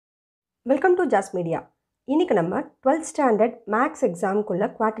Welcome to jazz media. இன்றைக்கி நம்ம 12th standard maths எக்ஸாமுக்குள்ள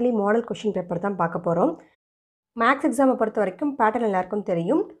quarterly model question paper தான் பார்க்க போகிறோம். மேக்ஸ் எக்ஸாமை பொறுத்த வரைக்கும் பேட்டர்ன் எல்லாருக்கும்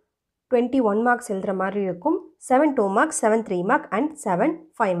தெரியும். 21 மார்க்ஸ் எழுதுகிற மாதிரி இருக்கும். 7 2 marks, 7 3 mark and 7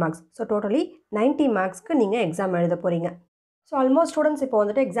 5 marks. So totally 90 மார்க்ஸ்க்கு நீங்கள் எக்ஸாம் எழுத போகிறீங்க. ஸோ ஆல்மோஸ்ட் ஸ்டூடெண்ட்ஸ் இப்போ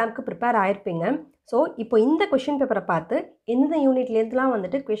வந்துட்டு எக்ஸாமுக்கு ப்ரிப்பேர் ஆகிருப்பீங்க. ஸோ இப்போ இந்த கொஷின் பேப்பரை பார்த்து எந்தெந்த யூனிட்லேருந்துலாம்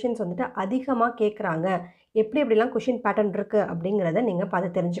வந்துட்டு கொஷின்ஸ் வந்துட்டு அதிகமாக கேட்குறாங்க, எப்படிலாம் கொஷின் பேட்டர்ன் இருக்குது அப்படிங்கிறத நீங்கள்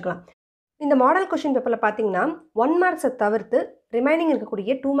பார்த்து தெரிஞ்சுக்கலாம். இந்த மாடல் கொஷின் பேப்பரில் பார்த்தீங்கன்னா 1 மார்க்ஸை தவிர்த்து ரிமைனிங்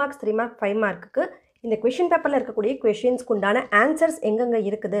இருக்கக்கூடிய 2 மார்க்ஸ், 3 மார்க், 5 மார்க்குக்கு இந்த கொஷின் பேப்பரில் இருக்கக்கூடிய கொஷின்ஸ்க்கு உண்டான ஆன்சர்ஸ் எங்கெங்கே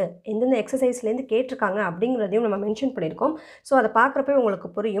இருக்குது, எந்தெந்த எக்ஸசைஸ்லேருந்து கேட்டிருக்காங்க அப்படிங்கிறதையும் நம்ம மென்ஷன் பண்ணியிருக்கோம். ஸோ அதை பார்க்குறப்ப உங்களுக்கு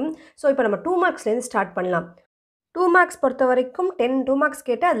புரியும். ஸோ இப்போ நம்ம 2 மார்க்ஸ்லேருந்து ஸ்டார்ட் பண்ணலாம். 2 மார்க்ஸ் பொறுத்த வரைக்கும் 2 மார்க்ஸ்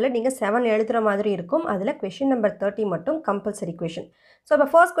கேட்டு அதில் நீங்கள் 7 எழுதுகிற மாதிரி இருக்கும். அதில் கொஷின் நம்பர் 30 மட்டும் கம்பல்சரி கொஷின். ஸோ இப்போ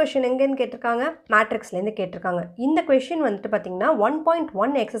ஃபர்ஸ்ட் கொஷின் எங்கேன்னு கேட்டிருக்காங்க, மேட்ரிக்ஸ்லேருந்து கேட்டிருக்காங்க. இந்த கொஷின் வந்துட்டு பார்த்தீங்கன்னா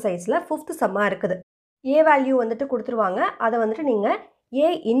 1.1 எக்ஸசைஸில் 5th சம்மாக இருக்குது. ஏ வேல்யூ வந்துட்டு கொடுத்துருவாங்க. அதை வந்துட்டு நீங்கள் A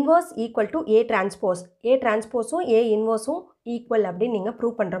inverse equal to A transpose, A டிரான்ஸ்போஸும் A இன்வர்ஸும் equal அப்படின்னு நீங்கள்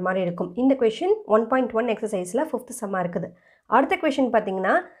ப்ரூவ் பண்ணுற மாதிரி இருக்கும். இந்த கொஷின் 1.1 எக்ஸசைஸில் 5th சம்மாக இருக்குது. அடுத்த கொஷின்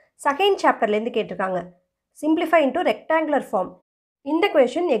பார்த்தீங்கன்னா செகண்ட் சாப்டர்லேருந்து கேட்டிருக்காங்க. Simplify into rectangular form. இந்த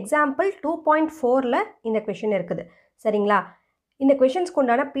கொஷின் எக்ஸாம்பிள் 2.4ல் இந்த கொஷின் இருக்குது. சரிங்களா? இந்த கொஷின்ஸ்க்கு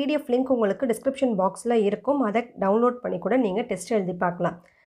உண்டான PDF லிங்க் உங்களுக்கு டிஸ்கிரிப்ஷன் பாக்ஸில் இருக்கும். அதை டவுன்லோட் பண்ணி கூட நீங்கள் டெஸ்ட் எழுதி பார்க்கலாம்.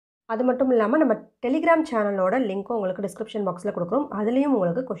 அது மட்டும் இல்லாமல் நம்ம டெலிகிராம் சேனலோட லிங்க்கும் உங்களுக்கு டிஸ்கிரிப்ஷன் பாக்ஸில் கொடுக்குறோம். அதுலேயும்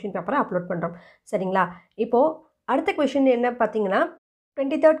உங்களுக்கு கொஷின் பேப்பரை அப்லோட் பண்ணுறோம். சரிங்களா? இப்போது அடுத்த கொஷின் என்ன பார்த்தீங்கன்னா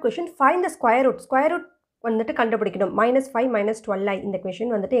 23rd question, find the square root. Square root வந்துட்டு கண்டுபிடிக்கணும். -5 -12. இந்த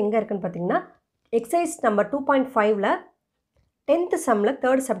கொஷின் வந்துட்டு எங்கே இருக்குன்னு பார்த்தீங்கன்னா எக்ஸசைஸ் நம்பர் 2.5ல் 10th சம்மில்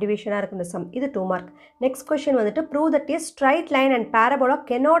 3rd சப்டிவிஷனாக இருக்குது இந்த சம். இது 2 மார்க். நெக்ஸ்ட் கொஷின் வந்துட்டு prove that A straight line and parabola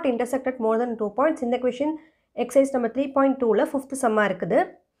cannot intersect at more than 2 points. இந்த கொஷின் எக்ஸசைஸ் நம்பர் 3.2ல் 5th சம்மாக இருக்குது.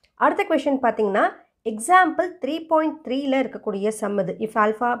 அடுத்த கொஷின் பார்த்தீங்கன்னா எக்ஸாம்பிள் 3.3ல் இருக்கக்கூடிய சம் இது. If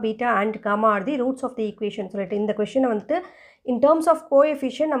alpha, beta and gamma R the roots of the equation சொல்லிட்டு இந்த கொஷினை வந்துட்டு இன் டேர்ம்ஸ் ஆஃப்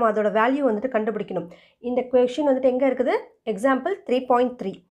கோஎஃபிஷியன்ட் நம்ம அதோட வேல்யூ வந்துட்டு கண்டுபிடிக்கணும். இந்த கொஷின் வந்துட்டு எங்கே இருக்குது, எக்ஸாம்பிள்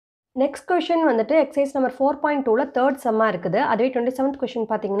 3.3. நெக்ஸ்ட் கொஷின் வந்துட்டு எக்ஸசைஸ் நம்பர் 4.2ல் 3rd சம்மாக இருக்குது. அதுவே 27th கொஷின்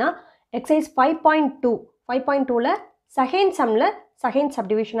பார்த்தீங்கன்னா எக்ஸசைஸ் 5.2ல் செகண்ட் சம்மில் செகண்ட்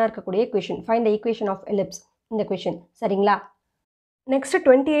சப்டிவிஷனாக இருக்கக்கூடிய question. Find the equation of ellipse. இந்த கொஷின். சரிங்களா? Next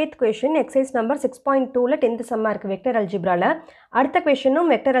 28th question exercise number 6.2ல் 10th சம்மாக இருக்குது வெக்டர் அல்ஜிப்ராவில். அடுத்த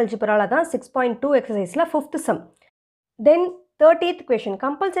கொஷினும் வெக்டர் அல்ஜிப்ராவில் தான் 6.2 எக்ஸசைஸில் 5th சம். தென் 30th கொஷின்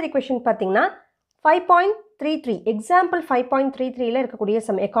கம்பல்சரி கொஷின் பார்த்தீங்கன்னா 5.33 எக்ஸாம்பிள் 5.33ல் இருக்கக்கூடிய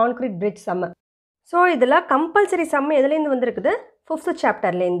சம், ஏ கான்கிரீட் பிரிட்ஜ் சம். ஸோ இதில் கம்பல்சரி சம் எதுலேருந்து வந்துருக்குது, 5th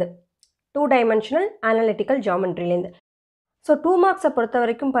சாப்டர்லேருந்து, 2 டைமென்ஷனல் அனலிட்டிக்கல் ஜியாமெட்ரிலேருந்து. ஸோ 2 மார்க்ஸை பொறுத்த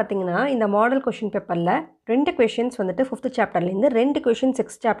வரைக்கும் பார்த்தீங்கன்னா இந்த மாடல் கொஷின் பேப்பரில் 2 கொஷின்ஸ் வந்துட்டு 5th சாப்டர்லேருந்து, 2 question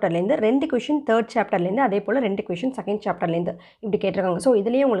 6th சாப்டர்லேருந்து, 2 question 3rd சாப்டர்லேருந்து, அதே போல் 2 கொஷின் 2nd சாப்டர்லேருந்து இப்படி கேட்டிருக்காங்க. ஸோ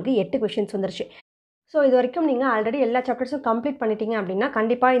இதுலேயே உங்களுக்கு 8 கொஷின்ஸ் வந்துருச்சு. ஸோ இது வரைக்கும் நீங்கள் ஆல்ரெடி எல்லா சாப்டர்ஸும் கம்ப்ளீட் பண்ணிட்டீங்க அப்படின்னா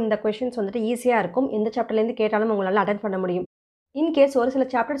கண்டிப்பாக இந்த கொஷின்ஸ் வந்துட்டு ஈஸியாக இருக்கும். எந்த சாப்டர்லேருந்து கேட்டாலும் உங்களால் அட்டென்ட் பண்ண முடியும். இன்கேஸ் ஒரு சில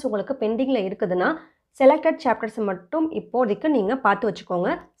சாப்டர்ஸ் உங்களுக்கு பெண்டிங்கில் இருக்குதுன்னா செலக்டட் சாப்டர்ஸ் மட்டும் இப்போதைக்கு நீங்கள் பார்த்து வச்சுக்கோங்க.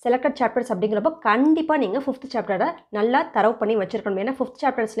 செலக்டட் சாப்டர்ஸ் அப்படிங்கிறப்போ கண்டிப்பாக நீங்கள் 5th சாப்டரை நல்லா தரவு பண்ணி வச்சுருக்கணும். ஏன்னா 5th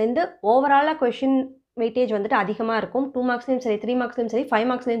சாப்டர்ஸ்லேருந்து ஓவராலாக கொஷின் வெயிட்டேஜ் வந்துட்டு அதிகமாக இருக்கும். 2 மார்க்ஸ்லேயும் சரி, 3 மார்க்ஸ்லேயும் சரி, 5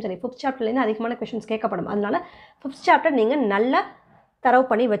 மார்க்ஸ்லேயும் சரி, 5th சாப்டர்லேருந்து அதிகமான கொஷின்ஸ் கேட்கப்படும். அதனால் 5th சாப்டர் நீங்கள் நல்லா தரவு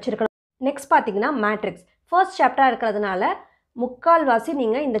பண்ணி வச்சுருக்கணும். நெக்ஸ்ட் பார்த்தீங்கன்னா மேட்ரிக்ஸ். ஃபர்ஸ்ட் சாப்டராக இருக்கிறதுனால முக்கால்வாசி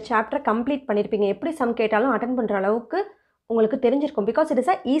நீங்கள் இந்த சாப்டரை கம்ப்ளீட் பண்ணியிருப்பீங்க. எப்படி சம் கேட்டாலும் அட்டன் பண்ணுற அளவுக்கு உங்களுக்கு தெரிஞ்சிருக்கும். Because it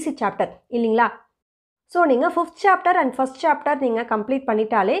is a easy chapter இல்லைங்களா? ஸோ நீங்கள் 5th chapter and first chapter நீங்கள் கம்ப்ளீட்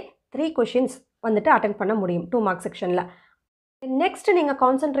பண்ணிட்டாலே 3 கொஷின்ஸ் வந்துட்டு அட்டன் பண்ண முடியும் 2 மார்க் செக்ஷனில். நெக்ஸ்ட் நீங்கள்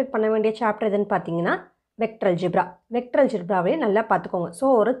கான்சென்ட்ரேட் பண்ண வேண்டிய சாப்டர் எதுன்னு பார்த்தீங்கன்னா வெக்டர் அல்ஜிப்ரா. வெக்டர் அல்ஜிப்ராவே நல்லா பார்த்துக்கோங்க. ஸோ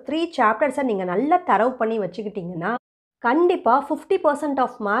ஒரு 3 சாப்டர்ஸை நீங்கள் நல்லா தரவு பண்ணி வச்சுக்கிட்டிங்கன்னா கண்டிப்பாக 50%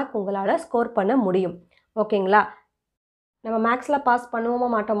 ஆஃப் மார்க் உங்களால் ஸ்கோர் பண்ண முடியும். ஓகேங்களா? நம்ம மேக்ஸில் பாஸ் பண்ணுவோமா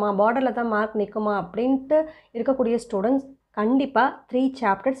மாட்டோமா, பார்டரில் தான் மார்க் நிற்குமா அப்படின்ட்டு இருக்கக்கூடிய ஸ்டூடெண்ட்ஸ் கண்டிப்பாக 3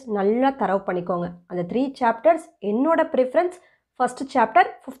 சாப்டர்ஸ் நல்லா தரவு பண்ணிக்கோங்க. அந்த 3 சாப்டர்ஸ் என்னோட preference 1st chapter,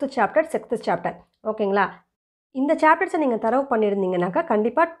 5th chapter, 6th chapter. ஓகேங்களா? இந்த சாப்டர்ஸை நீங்கள் தரவு பண்ணியிருந்தீங்கன்னாக்கா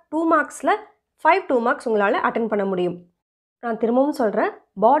கண்டிப்பாக 2 மார்க்ஸில் 2 மார்க்ஸ் உங்களால் அட்டன் பண்ண முடியும். நான் திரும்பவும் சொல்கிறேன்,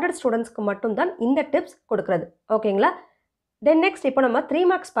 பார்டர் ஸ்டூடெண்ட்ஸ்க்கு மட்டும்தான் இந்த டிப்ஸ் கொடுக்குறது. ஓகேங்களா? தென் நெக்ஸ்ட் இப்போ நம்ம 3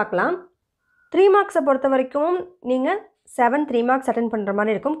 மார்க்ஸ் பார்க்கலாம். 3 மார்க்ஸை பொறுத்த வரைக்கும் நீங்கள் 7 3 மார்க்ஸ் அட்டன் பண்ணுற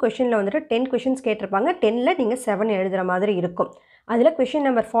மாதிரி இருக்கும். கொஷினில் வந்துட்டு 10 கொஷின்ஸ் கேட்டிருப்பாங்க. 10ல் நீங்கள் 7 எழுதுகிற மாதிரி இருக்கும். அதில் கொஷின்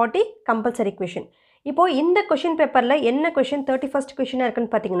நம்பர் 40 கம்பல்சரி கொஷின். இப்போது இந்த கொஷின் பேப்பரில் என்ன கொஷின் 31st கொஷினாக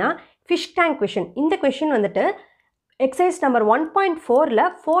இருக்குன்னு பார்த்தீங்கன்னா ஃபிஷ் டேங்க் கொஷின். இந்த கொஷின் வந்துட்டு எக்ஸசைஸ் நம்பர் 1.4ல்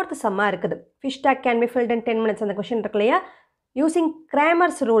 4th சம்மாக இருக்குது. Fish tank can be filled in 10 minutes அந்த கொஷின் இருக்கு இல்லையா? யூசிங்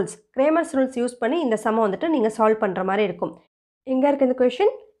கிராமர்ஸ் ரூல்ஸ் யூஸ் பண்ணி இந்த சம்மை வந்துட்டு நீங்கள் சால்வ் பண்ணுற மாதிரி இருக்கும். எங்கே இருக்குது இந்த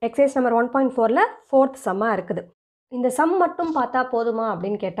கொஷின்? எக்ஸசைஸ் நம்பர் 1.4ல் 4th சம்மாக இருக்குது. இந்த சம் மட்டும் பார்த்தா போதுமா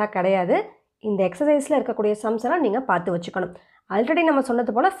அப்படின்னு கேட்டால் கிடையாது. இந்த எக்ஸசைஸில் இருக்கக்கூடிய சம்ஸ் எல்லாம் நீங்கள் பார்த்து வச்சுக்கணும். ஆல்ரெடி நம்ம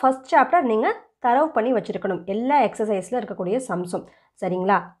சொன்னது போல் ஃபஸ்ட் சாப்டர் நீங்கள் தரவு பண்ணி வச்சுருக்கணும் எல்லா எக்ஸசைஸில் இருக்கக்கூடிய சம்ஸும்.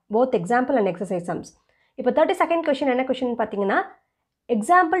 சரிங்களா? Both example and exercise sums. இப்போ 32nd கொஷின் என்ன கொஷின் பார்த்தீங்கன்னா,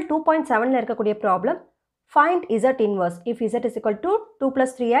 எக்ஸாம்பிள் 2.7ல் இருக்கக்கூடிய problem, find z inverse if z is equal to 2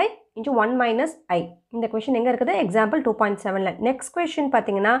 plus 3i into 1 minus i. இந்த கொஷின் எங்கே இருக்குது? எக்ஸாம்பிள் 2.7ல். நெக்ஸ்ட் கொஷின்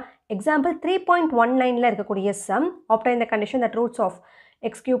பார்த்தீங்கன்னா எக்ஸாம்பிள் 3.19ல் இருக்கக்கூடிய some, obtain the condition that roots of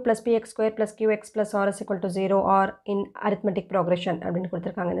x cube plus px square plus qx plus r is equal to 0 or in arithmetic progression அப்படின்னு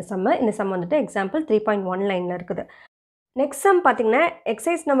கொடுத்துருக்காங்க. இந்த some வந்துட்டு example 3.19ல் இருக்குது. நெக்ஸ்ட் சம் பார்த்தீங்கன்னா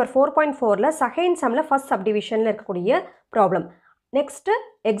exercise number 4.4ல் second சம்மில் first சப்டிவிஷனில் இருக்கக்கூடிய problem. Next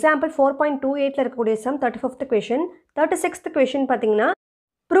example 4.28ல் இருக்கக்கூடிய some 35th question. 36th question பார்த்தீங்கன்னா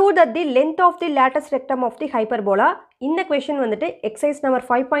prove that the length of the latest rectum of the hyperbola. இந்த கொஷின் வந்துட்டு எக்ஸசைஸ் நம்பர்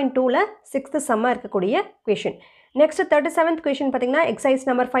 5.2ல் 6th சம்மாக இருக்கக்கூடிய கொஷின். நெக்ஸ்ட் 37th கொஷின் பார்த்தீங்கன்னா exercise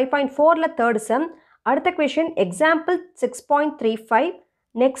number 5.4ல் 3rd some. அடுத்த question example 6.35.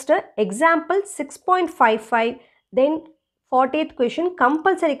 Next example 6.55. தென் 40th question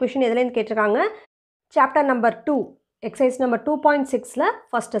compulsory question எதுலேருந்து கேட்டிருக்காங்க? Chapter number 2 exercise number 2.6ல்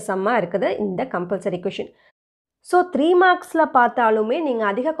first சம்மாக இருக்குது இந்த compulsory question. So 3 மார்க்ஸில் பார்த்தாலுமே நீங்கள்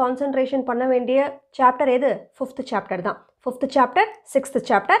அதிக கான்சன்ட்ரேஷன் பண்ண வேண்டிய சாப்டர் எது? 5th சாப்டர் தான். 5th chapter, 6th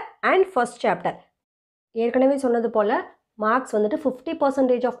chapter and first chapter. ஏற்கனவே சொன்னது போல் மார்க்ஸ் வந்துட்டு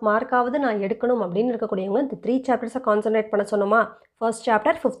 50% ஆஃப் மார்க்காவது நான் எடுக்கணும் அப்படின்னு இருக்கக்கூடியவங்க இந்த 3 சாப்டர்ஸை கான்சன்ட்ரேட் பண்ண சொன்னோமா? First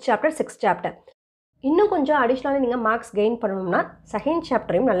chapter, 5th chapter, 6th chapter. இன்னும் கொஞ்சம் அடிஷ்னலாக நீங்கள் மார்க்ஸ் கெயின் பண்ணணும்னா செகண்ட்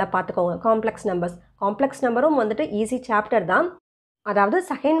சாப்டரையும் நல்லா பார்த்துக்கோங்க. காம்ப்ளெக்ஸ் நம்பரும் வந்துட்டு ஈஸி சாப்டர் தான். அதாவது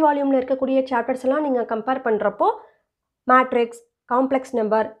செகண்ட் வால்யூமில் இருக்கக்கூடிய சாப்டர்ஸ் எல்லாம் நீங்கள் கம்பேர் பண்ணுறப்போ matrix, complex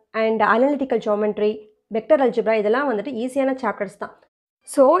number and analytical geometry, vector algebra இதெல்லாம் வந்துட்டு ஈஸியான சாப்டர்ஸ் தான்.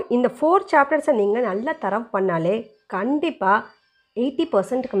 ஸோ இந்த 4 சாப்டர்ஸை நீங்கள் நல்லா தரம் பண்ணாலே கண்டிப்பாக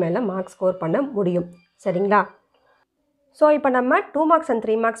 80%க்கு மேலே மார்க்ஸ் ஸ்கோர் பண்ண முடியும். சரிங்களா? ஸோ இப்போ நம்ம 2 மார்க்ஸ் அண்ட்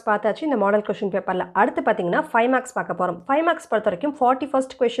 3 மார்க்ஸ் பார்த்தாச்சு இந்த மாடல் கொஷின் பேப்பரில். அடுத்து பார்த்தீங்கன்னா 5 மார்க்ஸ் பார்க்க போகிறோம். 5 மார்க்ஸ் பொறுத்த வரைக்கும்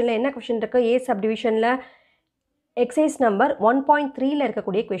 41st கொஷினில் என்ன கொஷின் இருக்குது? ஏ சப்டிவிஷனில் எக்ஸசைஸ் நம்பர் 1.3ல்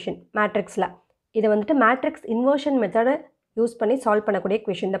இருக்கக்கூடிய கொஷின் மேட்ரிக்ஸில். இது வந்துட்டு மேட்ரிக்ஸ் இன்வர்ஷன் மெத்தடை யூஸ் பண்ணி சால்வ் பண்ணக்கூடிய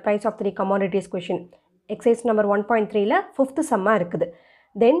question. The price of 3 commodities question. Exercise number 1.3ல் 5th சம்மாக இருக்குது.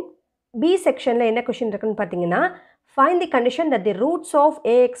 தென் பி செக்ஷனில் என்ன கொஷின் இருக்குன்னு பார்த்தீங்கன்னா, find the condition that the roots of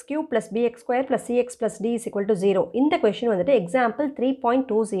ax cube plus bx square plus cx plus d is equal to 0. இந்த question வந்துட்டு example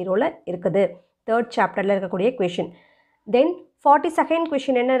 3.20ல் இருக்குது. 3rd சாப்டரில் இருக்கக்கூடிய கொஷின். தென் 42nd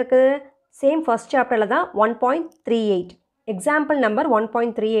கொஷின் என்ன இருக்குது? சேம் ஃபர்ஸ்ட் சாப்டரில் தான் 1.38. எக்ஸாம்பிள் நம்பர்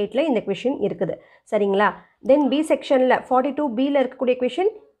 1.38ல் இந்த கொஷின் இருக்குது. சரிங்களா? தென் பி செக்ஷனில் 42bயில் இருக்கக்கூடிய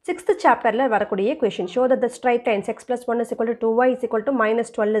கொஷின் 6th சாப்டரில் வரக்கூடிய question. Show that the straight lines x plus 1 is equal to 2y is equal to minus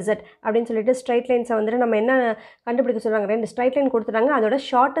 12z அப்படின்னு சொல்லிட்டு ஸ்ட்ரைட் லைன்ஸை வந்துட்டு நம்ம என்ன கண்டுபிடிக்க சொல்கிறாங்க? 2 ஸ்ட்ரைட் லைன் கொடுத்துட்டாங்க. அதோட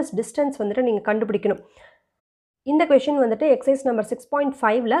ஷார்ட்டஸ்ட் டிஸ்டன்ஸ் வந்துட்டு நீங்கள் கண்டுபிடிக்கணும். இந்த கொஷின் வந்துட்டு எக்ஸசைஸ் நம்பர்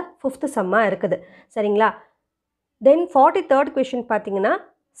 6.5ல் 5th சம்மாக இருக்குது. சரிங்களா? தென் 43rd கொஷின் பார்த்தீங்கன்னா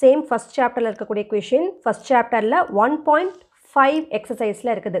சேம் ஃபஸ்ட் சாப்டரில் இருக்கக்கூடிய கொஷின். ஃபஸ்ட் சாப்டரில் 1.5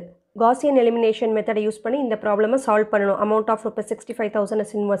 எக்ஸசைஸில் இருக்குது. காசியன் எலிமினேஷன் மெத்தடை யூஸ் பண்ணி இந்த ப்ராப்ளமை சால்வ் பண்ணணும். Amount of rupees 65,000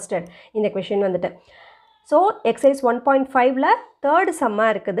 is invested இந்த கொஷின் வந்துட்டு. ஸோ எக்ஸசைஸ் 1.5ல் 3rd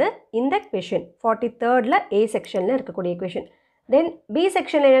சம்மாக இருக்குது இந்த கொஷின். 43ல் ஏ செக்ஷனில் இருக்கக்கூடிய கொஷின். தென் பி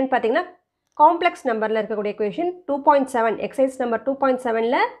செக்ஷனில் என்னென்னு பார்த்தீங்கன்னா காம்ப்ளெக்ஸ் நம்பரில் இருக்கக்கூடிய கொஷின் 2.7 எக்ஸசைஸ் நம்பர்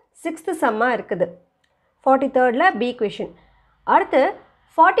 2.7ல் 6th சம்மாக இருக்குது. 43ல் பி கொஷின். அடுத்து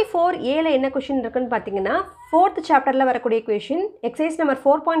 44ஏல என்ன கொஷின் இருக்குன்னு பார்த்தீங்கன்னா 4th சாப்டரில் வரக்கூடிய கொஷின். எக்ஸசைஸ் நம்பர்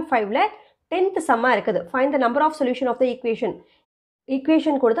 4.5ல் 10th சம்மாக இருக்குது. Find the number of solution of the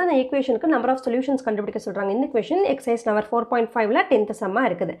equation கொடுத்து அந்த ஈக்குவேஷனுக்கு நம்பர் ஆஃப் சொல்யூஷன்ஸ் கண்டுபிடிக்க சொல்கிறாங்க. இந்த கொஷின் எக்ஸசைஸ் நம்பர் 4.5ல் 10th சம்மாக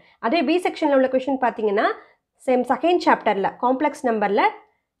இருக்குது. அதே பி செக்ஷனில் உள்ள கொஷின் பார்த்தீங்கன்னா சேம் செகண்ட் சாப்டரில் காம்ப்ளெக்ஸ் நம்பரில்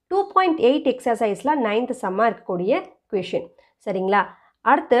 2.8 எக்ஸசைஸில் 9th சம்மாக இருக்கக்கூடிய கொஷின். சரிங்களா?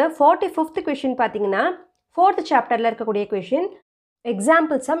 அடுத்து 45th கொஷின் பார்த்தீங்கன்னா 4th சாப்டரில் இருக்கக்கூடிய கொஷின்.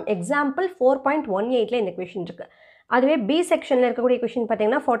 எக்ஸாம்பிள் சம் எக்ஸாம்பிள் 4.18ல் இந்த கொஷின் இருக்குது. அதுவே பி செக்ஷனில் இருக்கக்கூடிய கொஷின்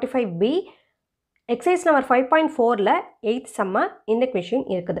பார்த்தீங்கன்னா 45b எக்ஸசைஸ் நம்பர் 5.4ல் 8th சம்மாக இந்த கொஷின்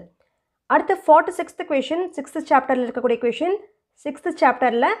இருக்குது. அடுத்து 46th கொஷின் 6th சாப்டரில் இருக்கக்கூடிய கொஷின். 6th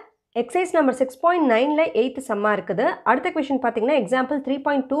சாப்டரில் எக்ஸசைஸ் நம்பர் 6.9ல் 8th சம்மாக இருக்குது. அடுத்த கொஷின் பார்த்தீங்கன்னா எக்ஸாம்பிள்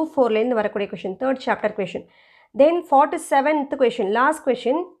 3.24லேருந்து வரக்கூடிய கொஷின். 3rd chapter question. தென் 47th கொஷின் லாஸ்ட்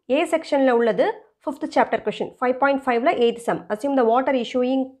கொஷின் ஏ செக்ஷனில் உள்ளது 5th chapter question. 5.5ல் 8th some. Assume the water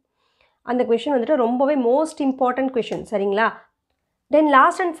issuing அந்த கொஷின் வந்துட்டு ரொம்பவே மோஸ்ட் இம்பார்ட்டன்ட் கொஷின். சரிங்களா? Then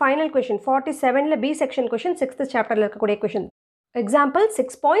last and final question 47ல் B section question 6th சாப்டரில் இருக்கக்கூடிய question. Example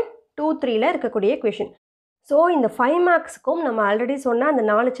 6.23ல இருக்கக்கூடிய question. So இந்த 5 மார்க்ஸுக்கும் நம்ம ஆல்ரெடி சொன்ன அந்த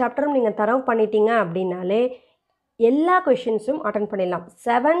 4 சாப்டரும் நீங்கள் தரவு பண்ணிட்டீங்க அப்படின்னாலே எல்லா கொஷின்ஸும் அட்டன் பண்ணிடலாம்.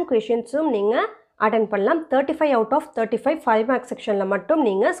 7 கொஷின்ஸும் நீங்கள் அட்டன் பண்ணலாம். 35 அவுட் ஆஃப் 35 5 மார்க்ஸ் செக்ஷனில் மட்டும்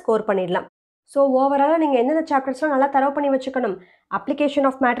நீங்கள் ஸ்கோர் பண்ணிடலாம். ஸோ ஓவராலாக நீங்கள் எந்தெந்த சாப்டர்ஸ்லாம் நல்லா தரவு பண்ணி வச்சுக்கணும். Application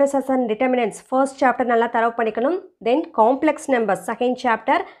of matrices and determinants first chapter நல்லா தரவு பண்ணிக்கணும். தென் காம்ப்ளெக்ஸ் நம்பர்ஸ் செகண்ட்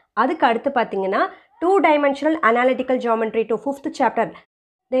சாப்டர். அதுக்கு அடுத்து பார்த்தீங்கன்னா 2 dimensional analytical geometry to 5th chapter.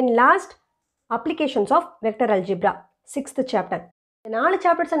 Then last applications of vector algebra 6th chapter. இந்த 4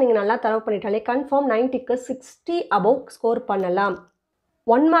 சாப்டர்ஸை நீங்கள் நல்லா தரவு பண்ணிட்டாலே கன்ஃபார்ம் 90க்கு 60 அபவ் ஸ்கோர் பண்ணலாம்.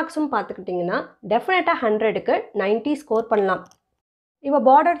 1 மார்க்ஸும் பார்த்துக்கிட்டிங்கன்னா டெஃபினட்டாக 100க்கு 90 ஸ்கோர் பண்ணலாம். இப்போ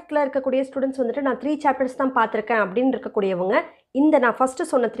பார்டர்ஸில் இருக்கக்கூடிய ஸ்டூடெண்ட்ஸ் வந்துட்டு நான் 3 சாப்டர்ஸ் தான் பார்த்துருக்கேன் அப்படின்னு இருக்கக்கூடியவங்க இந்த நான் ஃபஸ்ட்டு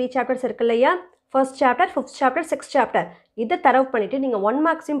சொன்ன 3 சாப்டர்ஸ் இருக்கு இல்லையா, first chapter 5th chapter 6th chapter இதை தரவு பண்ணிவிட்டு நீங்கள் 1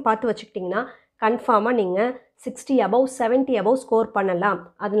 மார்க்ஸையும் பார்த்து வச்சுக்கிட்டிங்கன்னா கன்ஃபார்மாக நீங்கள் 60 அபவ் 70 அபவ் ஸ்கோர் பண்ணலாம்.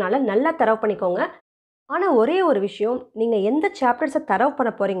 அதனால நல்லா தரவு பண்ணிக்கோங்க. ஆனால் ஒரே ஒரு விஷயம், நீங்கள் எந்த சாப்டர்ஸை தரவு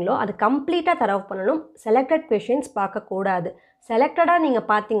பண்ண போகிறீங்களோ அது கம்ப்ளீட்டாக தரவு பண்ணணும். செலக்டட் கொஷின்ஸ் பார்க்கக்கூடாது. செலக்டடாக நீங்கள்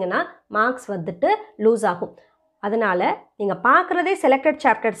பார்த்தீங்கன்னா மார்க்ஸ் வந்துட்டு லூஸ் ஆகும். அதனால் நீங்கள் பார்க்குறதே செலக்டட்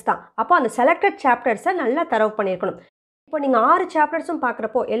சாப்டர்ஸ் தான். அப்போ அந்த செலக்டட் சாப்டர்ஸை நல்லா தரவு பண்ணியிருக்கணும். இப்போ நீங்கள் 6 சாப்டர்ஸும்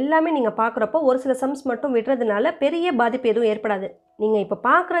பார்க்குறப்போ எல்லாமே நீங்கள் பார்க்குறப்போ ஒரு சில சம்ஸ் மட்டும் விடுறதுனால பெரிய பாதிப்பு எதுவும் ஏற்படாது. நீங்கள் இப்போ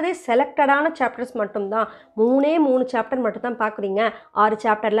பார்க்குறதே செலக்டடான சாப்டர்ஸ் மட்டும்தான். 3 சாப்டர் மட்டும் தான் பார்க்குறீங்க 6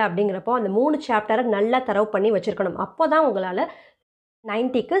 சாப்டரில் அப்படிங்கிறப்போ அந்த 3 சாப்டரை நல்லா தரவு பண்ணி வச்சுருக்கணும். அப்போ தான் உங்களால்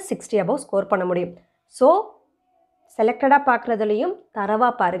 90க்கு 60 அபவ் ஸ்கோர் பண்ண முடியும். ஸோ செலக்டடாக பார்க்குறதுலையும்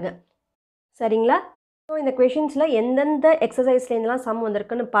தரவாக பாருங்கள். சரிங்களா? ஸோ இந்த கொஷின்ஸில் எந்தெந்த எக்ஸசைஸ்லேருந்துலாம் சம்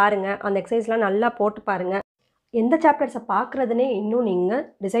வந்திருக்குன்னு பாருங்கள். அந்த எக்ஸசைஸ்லாம் நல்லா போட்டு பாருங்கள். எந்த சாப்டர்ஸை பார்க்குறதுனே இன்னும் நீங்கள்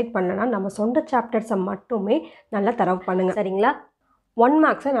டிசைட் பண்ணலன்னா நம்ம சொந்த சாப்டர்ஸை மட்டுமே நல்லா தரவு பண்ணுங்கள். சரிங்களா? 1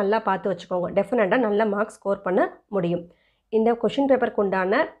 மார்க்ஸை நல்லா பார்த்து வச்சுக்கோங்க. டெஃபினட்டாக நல்ல மார்க்ஸ் ஸ்கோர் பண்ண முடியும். இந்த கொஷின் பேப்பருக்கு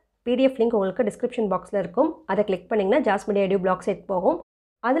உண்டான PDF லிங்க் உங்களுக்கு டிஸ்கிரிப்ஷன் பாக்ஸில் இருக்கும். அதை கிளிக் பண்ணிங்கன்னா ஜாஸ் மீடியா எடியூ பிளாக் சைட் போகும்.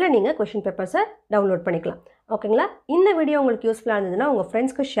 அதில் நீங்கள் கொஷின் பேப்பர்ஸை டவுன்லோட் பண்ணிக்கலாம். ஓகேங்களா? இந்த வீடியோ உங்களுக்கு யூஸ்ஃபுல்லாக இருந்ததுன்னா உங்கள்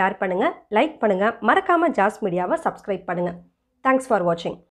ஃப்ரெண்ட்ஸ்க்கு ஷேர் பண்ணுங்கள், லைக் பண்ணுங்கள், மறக்காமல் ஜாஸ் மீடியாவை சப்ஸ்கிரைப் பண்ணுங்கள். தேங்க்ஸ் ஃபார் வாட்சிங்.